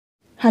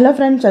Hello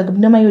friends,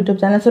 welcome to my YouTube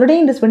channel. So today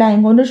in this video I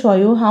am going to show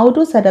you how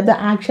to set up the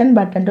action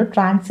button to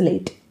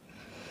translate.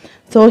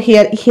 So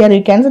here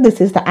you can see this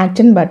is the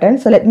action button.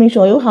 So let me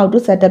show you how to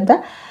set up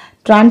the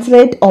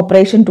translate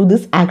operation to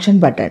this action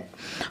button.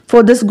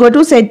 For this, go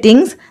to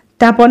settings,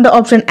 tap on the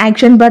option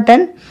action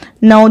button.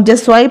 Now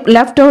just swipe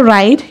left or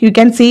right. You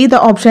can see the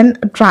option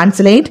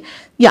translate.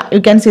 Yeah, you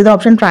can see the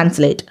option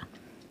translate.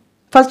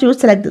 First you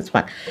select this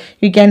one.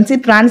 You can see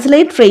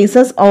translate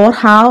phrases or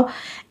have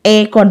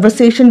a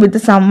conversation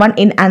with someone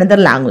in another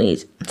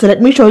language. So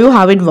let me show you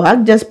how it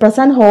works. Just press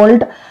and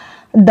hold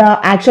the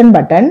action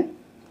button.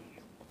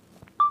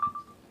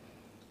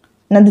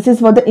 Now this is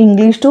for the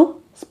English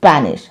to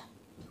Spanish.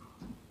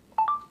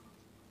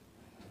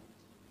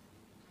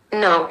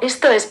 No,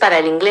 esto es para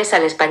el inglés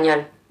al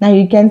español. Now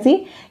you can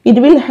see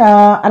it will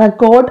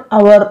record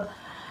our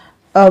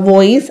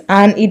voice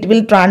and it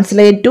will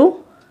translate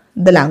to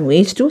the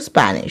language to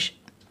Spanish.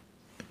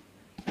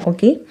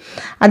 Okay,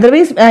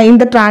 otherwise in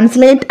the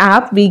translate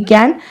app we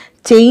can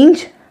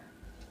change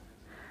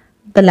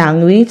the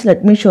language.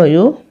 Let me show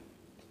you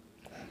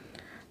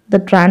the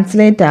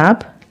translate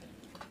app.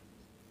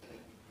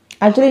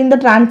 Actually in the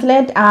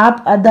translate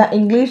app the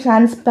English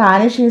and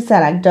Spanish is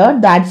selected,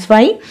 that's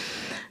why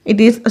it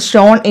is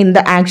shown in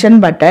the action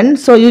button.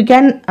 So you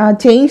can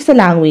change the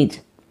language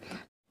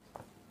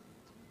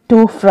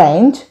to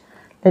French.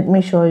 Let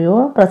me show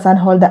you. Press and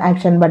hold the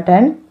action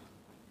button.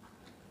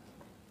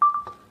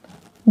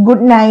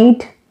 Good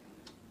night.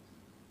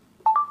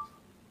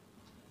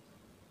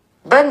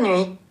 Bonne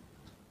nuit.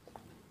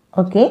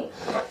 Okay,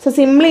 so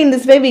simply in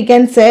this way we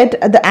can set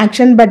the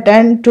action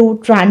button to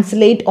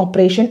translate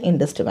operation in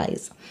this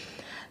device.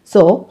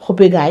 So hope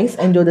you guys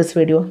enjoy this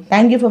video.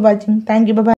 Thank you for watching. Thank you. Bye bye.